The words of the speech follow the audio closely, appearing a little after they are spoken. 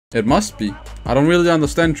It must be. I don't really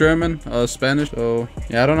understand German or Spanish, so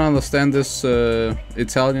yeah, I don't understand this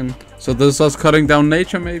Italian. So this is us cutting down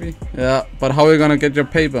nature, maybe? Yeah, but how are you gonna get your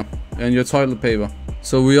paper and your toilet paper?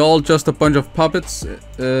 So we all just a bunch of puppets,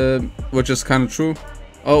 which is kind of true.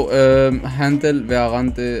 Oh, Handel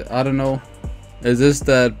Verante, I don't know. Is this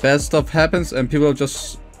that bad stuff happens and people are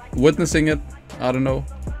just witnessing it? I don't know.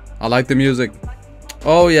 I like the music.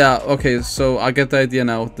 Oh yeah, okay, so I get the idea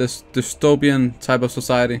now. This dystopian type of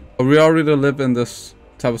society. We already live in this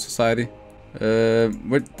type of society.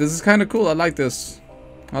 This is kind of cool. I like this.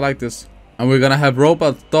 I like this. And we're gonna have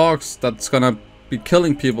robot dogs that's gonna be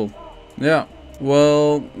killing people. Yeah,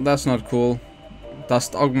 well, that's not cool. That's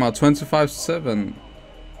Dogma 25/7.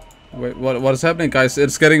 Wait, what is happening, guys?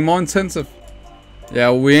 It's getting more intensive.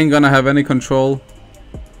 Yeah, we ain't gonna have any control.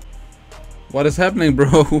 What is happening,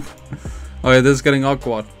 bro? Okay, this is getting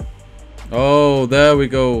awkward. Oh, there we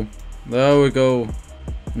go. There we go.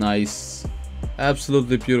 Nice.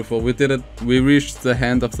 Absolutely beautiful. We did it. We reached the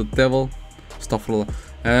hand of the devil. Astaghfirullah.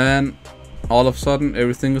 And all of a sudden,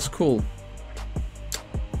 everything is cool.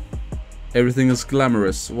 Everything is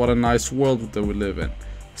glamorous. What a nice world that we live in.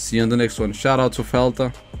 See you in the next one. Shout out to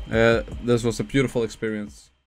Felter. This was a beautiful experience.